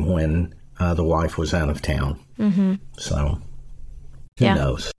time when the wife was out of town. So, who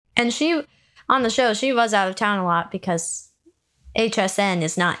knows? And on the show, she was out of town a lot because HSN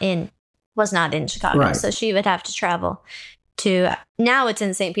was not in Chicago. Right. So she would have to travel to, now it's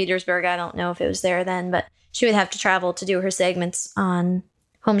in St. Petersburg. I don't know if it was there then, but she would have to travel to do her segments on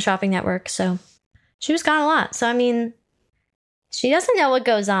Home Shopping Network. So she was gone a lot. So, I mean, she doesn't know what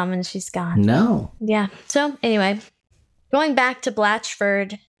goes on when she's gone. No. Yeah. So anyway, going back to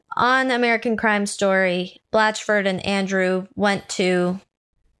Blatchford, on American Crime Story, Blatchford and Andrew went to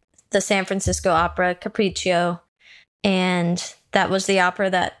the San Francisco Opera, Capriccio, and that was the opera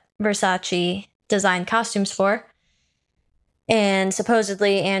that Versace designed costumes for. And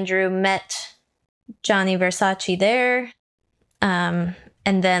supposedly Andrew met Gianni Versace there, and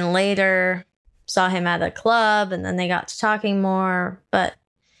then later saw him at a club, and then they got to talking more, but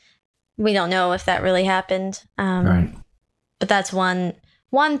we don't know if that really happened. Right. But that's one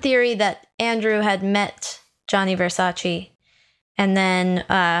theory, that Andrew had met Gianni Versace, and then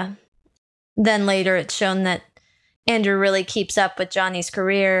then later it's shown that Andrew really keeps up with Johnny's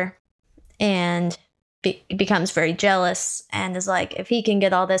career and becomes very jealous and is like, if he can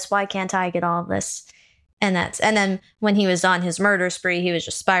get all this, why can't I get all of this? And then when he was on his murder spree, he was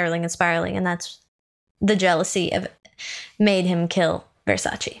just spiraling and spiraling, and that's the jealousy of it made him kill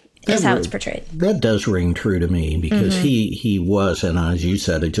Versace. Is how it's portrayed. That does ring true to me, because he was, and as you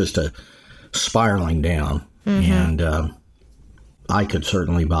said, it's just a spiraling down, and I could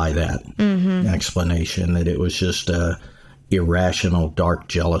certainly buy that explanation, that it was just irrational, dark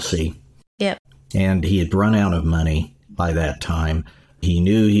jealousy. Yep. And he had run out of money by that time. He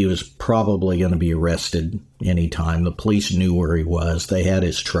knew he was probably going to be arrested anytime. The police knew where he was. They had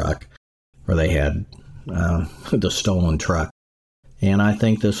his truck, or they had the stolen truck. And I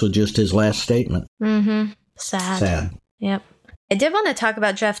think this was just his last statement. Sad. Yep. I did want to talk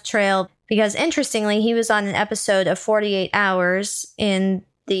about Jeff Trail because, interestingly, he was on an episode of 48 Hours in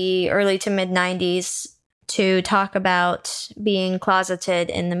the early to mid 90s to talk about being closeted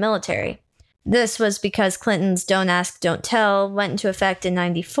in the military. This was because Clinton's Don't Ask, Don't Tell went into effect in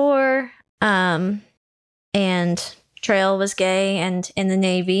 94, and Trail was gay and in the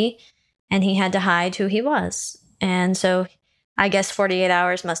Navy, and he had to hide who he was. And so I guess 48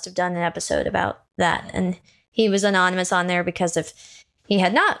 Hours must have done an episode about that. And he was anonymous on there because if he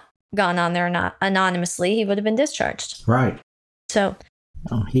had not gone on there not anonymously, he would have been discharged. Right. So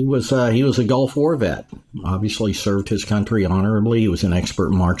he was a Gulf War vet. Obviously served his country honorably. He was an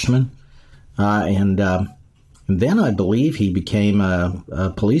expert marksman. And then I believe he became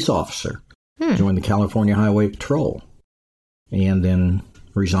a police officer, joined the California Highway Patrol, and then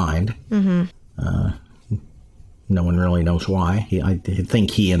resigned. No one really knows why. I think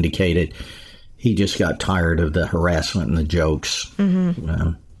he indicated he just got tired of the harassment and the jokes.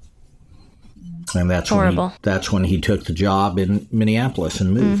 And that's horrible. That's when he took the job in Minneapolis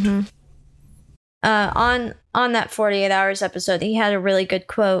and moved. On that 48 Hours episode, he had a really good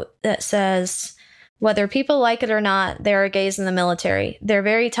quote that says, "Whether people like it or not, there are gays in the military. They're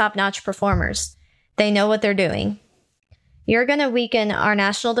very top-notch performers. They know what they're doing. You're going to weaken our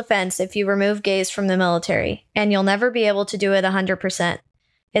national defense if you remove gays from the military, and you'll never be able to do it 100%.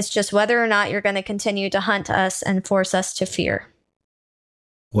 It's just whether or not you're going to continue to hunt us and force us to fear."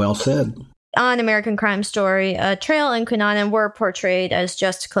 Well said. On American Crime Story, Trail and Cunanan were portrayed as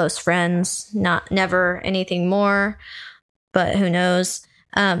just close friends, never anything more, but who knows.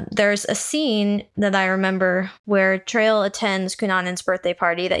 There's a scene that I remember where Trail attends Cunanan's birthday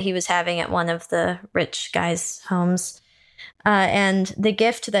party that he was having at one of the rich guys' homes. And the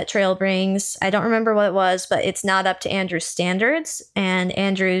gift that Trail brings, I don't remember what it was, but it's not up to Andrew's standards. And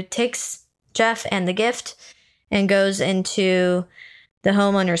Andrew takes Jeff and the gift and goes into the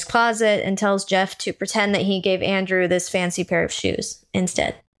homeowner's closet and tells Jeff to pretend that he gave Andrew this fancy pair of shoes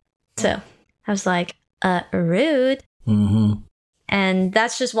instead. So I was like, rude. And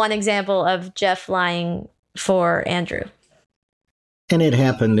that's just one example of Jeff lying for Andrew. And it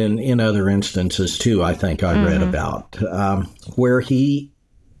happened in other instances, too, I think I read about, where he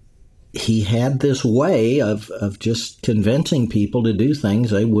had this way of just convincing people to do things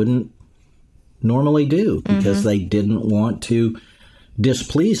they wouldn't normally do because they didn't want to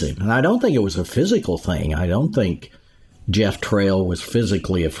displease him. And I don't think it was a physical thing. I don't think Jeff Trail was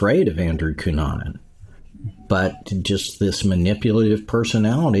physically afraid of Andrew Cunanan, but just this manipulative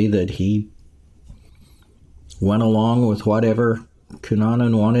personality that he went along with whatever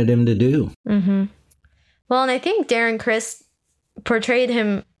Cunanan wanted him to do. Well, and I think Darren Criss portrayed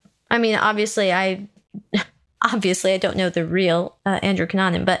him. I mean, obviously I don't know the real Andrew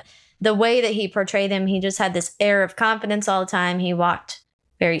Cunanan, but the way that he portrayed him, he just had this air of confidence all the time. He walked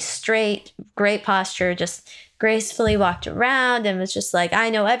very straight, great posture, just gracefully walked around and was just like, I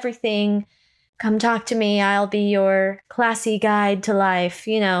know everything. Come talk to me. I'll be your classy guide to life,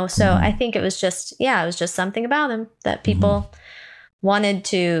 you know? So I think it was just something about him that people wanted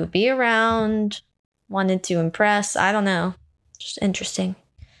to be around, wanted to impress. I don't know. Just interesting.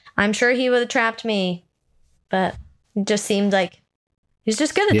 I'm sure he would have trapped me, but it just seemed like he's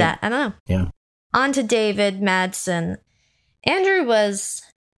just good at that. I don't know. Yeah. On to David Madsen. Andrew was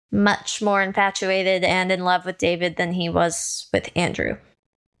much more infatuated and in love with David than he was with Andrew.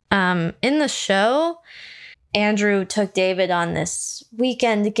 In the show, Andrew took David on this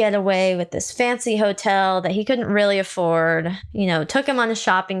weekend getaway with this fancy hotel that he couldn't really afford, you know, took him on a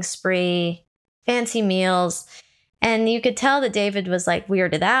shopping spree, fancy meals. And you could tell that David was like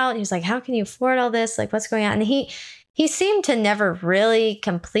weirded out. He was like, how can you afford all this? Like, what's going on? And he seemed to never really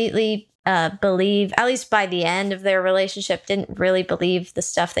completely believe, at least by the end of their relationship, didn't really believe the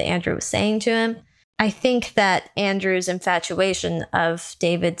stuff that Andrew was saying to him. I think that Andrew's infatuation of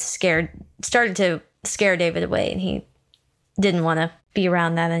David started to scare David away, and he didn't want to be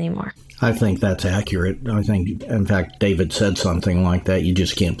around that anymore. I think that's accurate. I think, in fact, David said something like that. You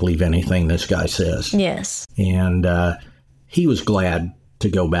just can't believe anything this guy says. Yes. And he was glad to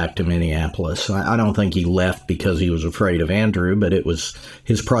go back to Minneapolis. I don't think he left because he was afraid of Andrew, but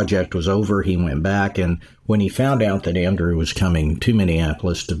his project was over. He went back, and when he found out that Andrew was coming to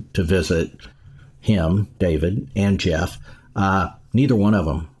Minneapolis to visit him, David, and Jeff, neither one of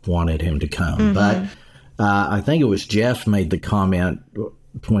them wanted him to come. Mm-hmm. But I think it was Jeff made the comment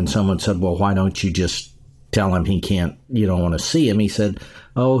when someone said, well, why don't you just tell him you don't want to see him? He said,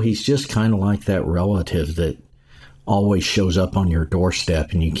 oh, he's just kind of like that relative that always shows up on your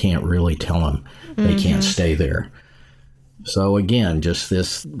doorstep and you can't really tell them they can't stay there. So again, just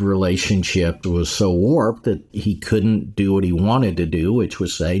this relationship was so warped that he couldn't do what he wanted to do, which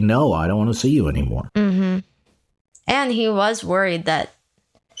was say, no, I don't want to see you anymore. Mm-hmm. And he was worried that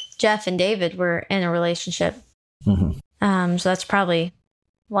Jeff and David were in a relationship. Mm-hmm. So that's probably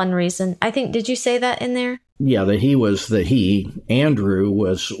one reason. I think, did you say that in there? Yeah, Andrew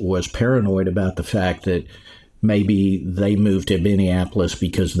was paranoid about the fact that maybe they moved to Minneapolis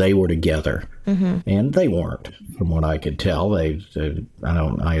because they were together, and they weren't, from what I could tell.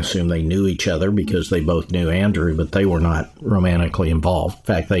 I assume they knew each other because they both knew Andrew, but they were not romantically involved. In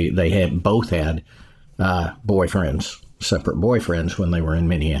fact, they both had boyfriends, separate boyfriends, when they were in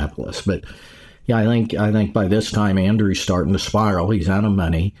Minneapolis. But yeah, I think by this time Andrew's starting to spiral. He's out of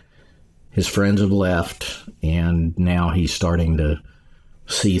money. His friends have left, and now he's starting to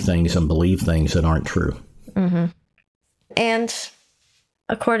see things and believe things that aren't true. Mm-hmm. And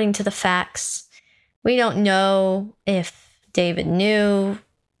according to the facts, we don't know if David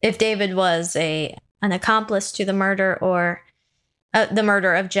was an accomplice to the murder or the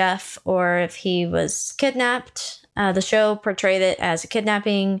murder of Jeff, or if he was kidnapped. The show portrayed it as a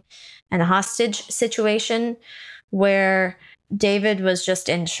kidnapping and a hostage situation where David was just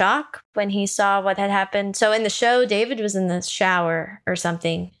in shock when he saw what had happened. So in the show, David was in the shower or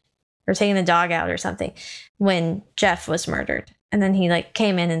something, or taking the dog out or something, when Jeff was murdered. And then he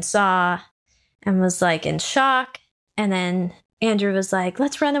came in and saw and was in shock. And then Andrew was like,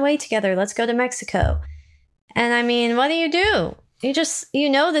 let's run away together. Let's go to Mexico. And I mean, what do? You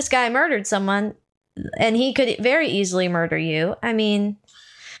know, this guy murdered someone and he could very easily murder you. I mean,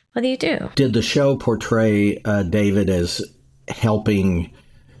 what do you do? Did the show portray David as helping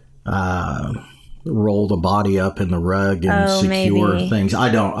roll the body up in the rug and secure things?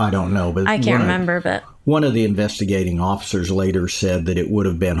 I don't know, but I can't remember. But one of the investigating officers later said that it would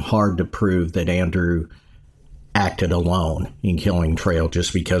have been hard to prove that Andrew acted alone in killing Trail,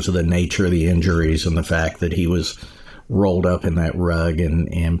 just because of the nature of the injuries and the fact that he was rolled up in that rug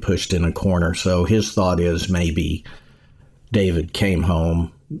and pushed in a corner. So his thought is maybe David came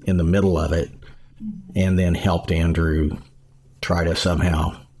home in the middle of it and then helped Andrew try to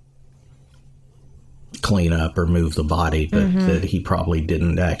somehow clean up or move the body, but that he probably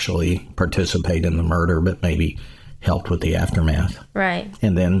didn't actually participate in the murder, but maybe helped with the aftermath. Right.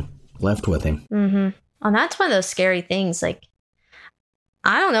 And then left with him. Mm-hmm. Well, that's one of those scary things. I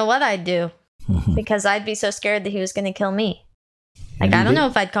don't know what I'd do because I'd be so scared that he was going to kill me. I don't know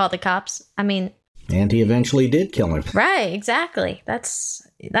if I'd call the cops. I mean... And he eventually did kill him. Right, exactly. That's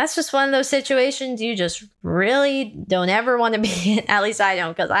just one of those situations you just really don't ever want to be in. At least I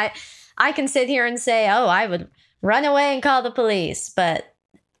don't, because I can sit here and say, oh, I would run away and call the police, but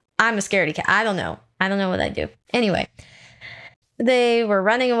I'm a scaredy cat. I don't know what I'd do. Anyway, they were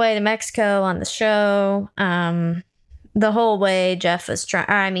running away to Mexico on the show. The whole way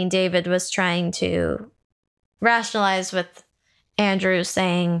David was trying to rationalize with Andrew,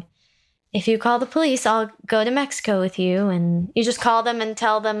 saying, if you call the police, I'll go to Mexico with you. And you just call them and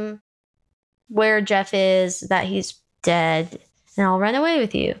tell them where Jeff is, that he's dead, and I'll run away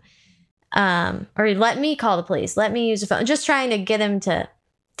with you. Or let me call the police. Let me use a phone. Just trying to get him to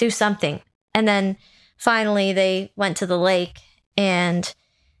do something. And then finally they went to the lake, and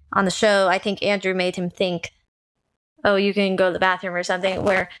on the show, I think Andrew made him think, oh, you can go to the bathroom or something,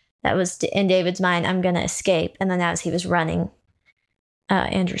 where that was in David's mind, I'm going to escape. And then as he was running,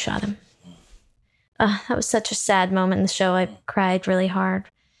 Andrew shot him. That was such a sad moment in the show. I cried really hard.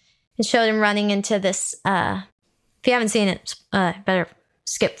 It showed him running into this, if you haven't seen it, better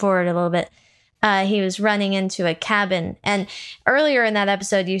skip forward a little bit. He was running into a cabin. And earlier in that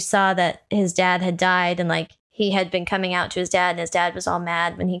episode, you saw that his dad had died, and he had been coming out to his dad, and his dad was all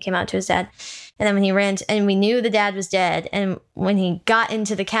mad when he came out to his dad. And then when he ran, and we knew the dad was dead. And when he got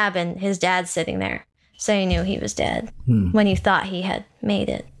into the cabin, his dad's sitting there. So he knew he was dead when he thought he had made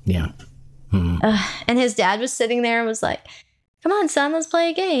it. Yeah. And his dad was sitting there and was like, come on, son, let's play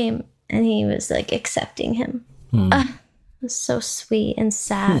a game. And he was like accepting him. It was so sweet and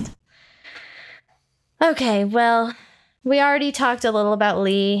sad. Okay, well, we already talked a little about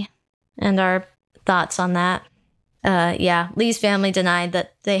Lee and our thoughts on that. Lee's family denied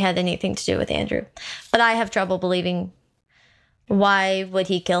that they had anything to do with Andrew. But I have trouble believing, why would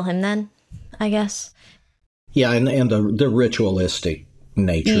he kill him then, I guess. Yeah, and the ritualistic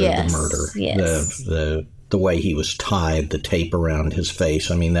nature of the murder. Yes. The way he was tied, the tape around his face.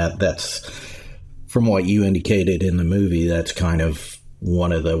 I mean, that's, from what you indicated in the movie, that's kind of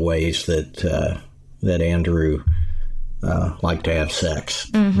one of the ways that Andrew liked to have sex.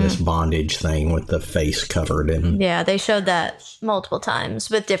 This bondage thing with the face covered in. Yeah, they showed that multiple times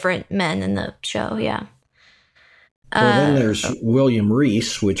with different men in the show, yeah. Well, then there's William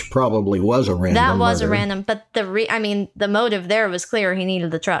Reese, which probably was a random That was murder. a random, but the motive there was clear. He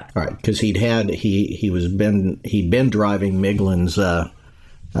needed the truck. All right, because he'd been driving Miglin's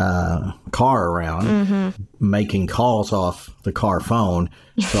car around, making calls off the car phone.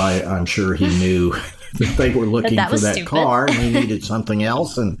 So I'm sure he knew that they were looking for that car, and he needed something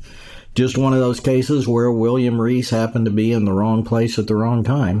else. And just one of those cases where William Reese happened to be in the wrong place at the wrong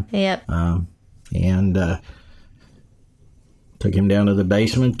time. Yep. And took him down to the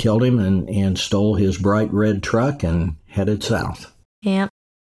basement, killed him, and stole his bright red truck and headed south. Yep.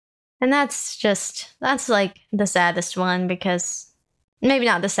 And that's like the saddest one, because maybe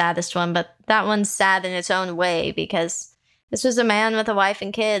not the saddest one, but that one's sad in its own way, because this was a man with a wife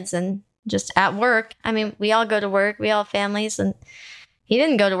and kids and just at work. I mean, we all go to work, we all have families, and he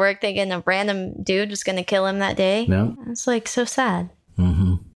didn't go to work thinking a random dude was going to kill him that day. No. It's like so sad.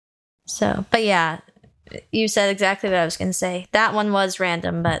 Mm-hmm. So, but yeah, you said exactly what I was going to say. That one was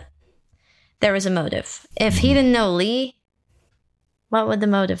random, but there was a motive. If he didn't know Lee, what would the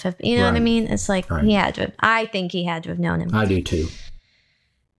motive have been? You know what I mean? It's like he had to have, I think he had to have known him. I do too.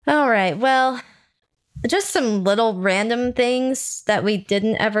 All right. Well, just some little random things that we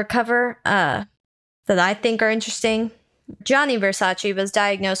didn't ever cover that I think are interesting. Gianni Versace was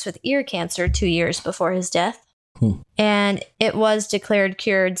diagnosed with ear cancer 2 years before his death. And it was declared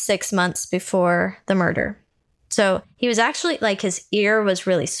cured 6 months before the murder. So he was actually, like, his ear was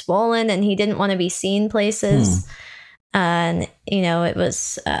really swollen and he didn't want to be seen places. And, you know, it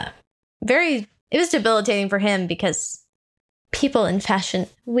was it was debilitating for him, because people in fashion,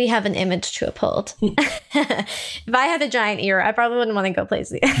 we have an image to uphold. If I had a giant ear, I probably wouldn't want to go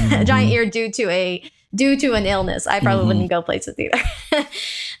places. A giant ear due to an illness, I probably wouldn't go places either.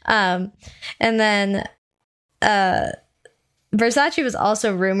 And then Versace was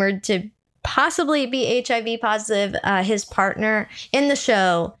also rumored to possibly be HIV positive. His partner in the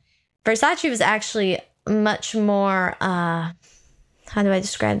show, Versace was actually much more, how do I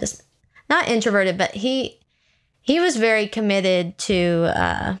describe this? Not introverted, but he was very committed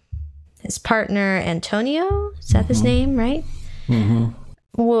to his partner, Antonio. Is that his name, right?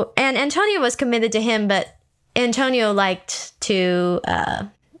 Well, and Antonio was committed to him, but Antonio liked to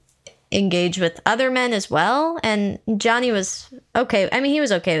engage with other men as well, and Johnny was okay. I mean, he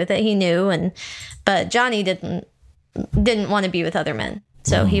was okay with it. He knew, but Johnny didn't want to be with other men,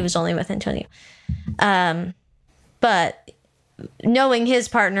 so he was only with Antonio. But knowing his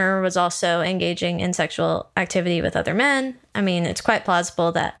partner was also engaging in sexual activity with other men, I mean, it's quite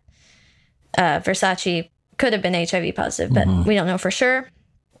plausible that Versace could have been HIV positive, but we don't know for sure.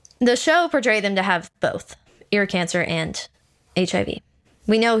 The show portrayed them to have both ear cancer and HIV.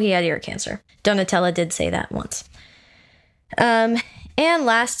 We know he had ear cancer. Donatella did say that once. And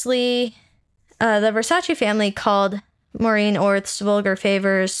lastly, the Versace family called Maureen Orth's Vulgar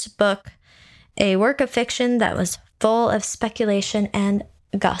Favors book a work of fiction that was full of speculation and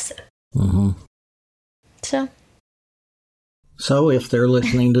gossip. So if they're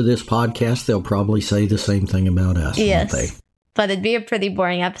listening to this podcast, they'll probably say the same thing about us, won't they? But it'd be a pretty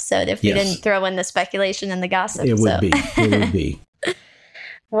boring episode if we didn't throw in the speculation and the gossip. It would be. It would be.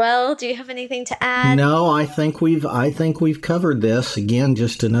 Well, do you have anything to add? No, I think we've covered this. Again,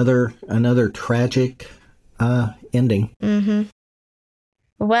 just another tragic ending.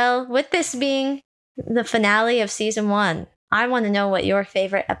 Well, with this being the finale of season 1, I want to know what your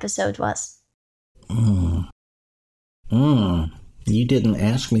favorite episode was. You didn't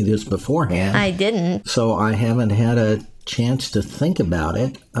ask me this beforehand. I didn't. So I haven't had a chance to think about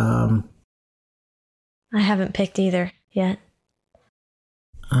it. I haven't picked either yet.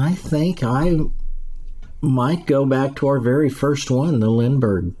 I think I might go back to our very first one, the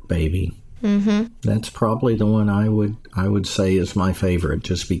Lindbergh baby. That's probably the one I would say is my favorite,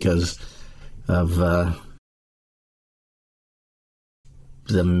 just because of the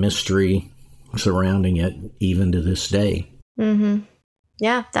mystery surrounding it even to this day. Mm-hmm.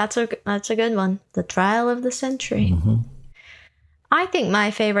 Yeah, that's a good one. The Trial of the Century. Mm-hmm. I think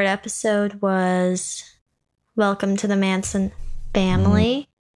my favorite episode was Welcome to the Manson Family,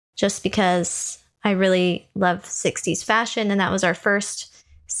 just because I really love 60s fashion, and that was our first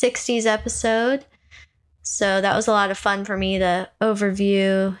 60s episode. So that was a lot of fun for me to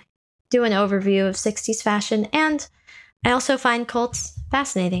do an overview of 60s fashion, and I also find cults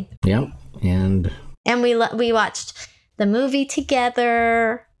fascinating. Yep, and we watched the movie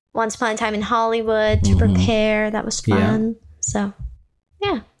together, Once Upon a Time in Hollywood, to prepare. That was fun. Yeah. So,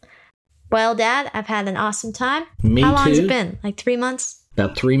 yeah. Well, Dad, I've had an awesome time. Me How long too. has it been? Like 3 months?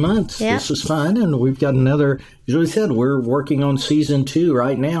 About 3 months. Yep. This is fun, and we've got another, as we said, we're working on season 2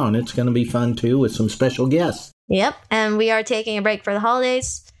 right now, and it's going to be fun too with some special guests. Yep, and we are taking a break for the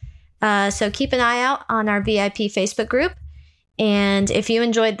holidays. So keep an eye out on our VIP Facebook group. And if you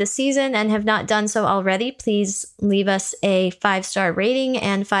enjoyed the season and have not done so already, please leave us a 5-star rating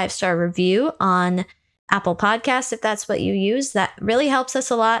and 5-star review on Apple Podcasts, if that's what you use. That really helps us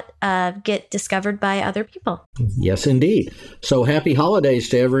a lot get discovered by other people. Yes, indeed. So happy holidays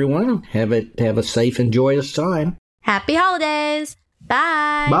to everyone. Have a safe and joyous time. Happy holidays.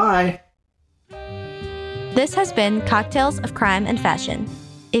 Bye. Bye. This has been Cocktails of Crime and Fashion.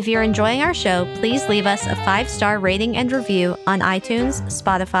 If you're enjoying our show, please leave us a 5-star rating and review on iTunes,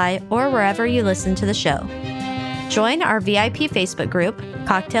 Spotify, or wherever you listen to the show. Join our VIP Facebook group,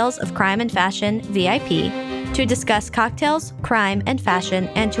 Cocktails of Crime and Fashion VIP, to discuss cocktails, crime, and fashion,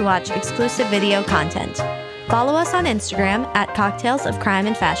 and to watch exclusive video content. Follow us on Instagram at Cocktails of Crime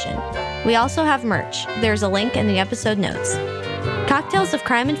and Fashion. We also have merch. There's a link in the episode notes. Cocktails of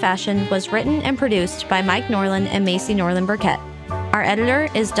Crime and Fashion was written and produced by Mike Norland and Macy Norland Burkett. Our editor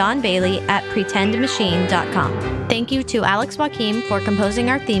is Don Bailey at pretendmachine.com. Thank you to Alex Joaquim for composing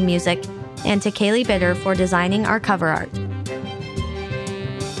our theme music and to Kaylee Bitter for designing our cover art.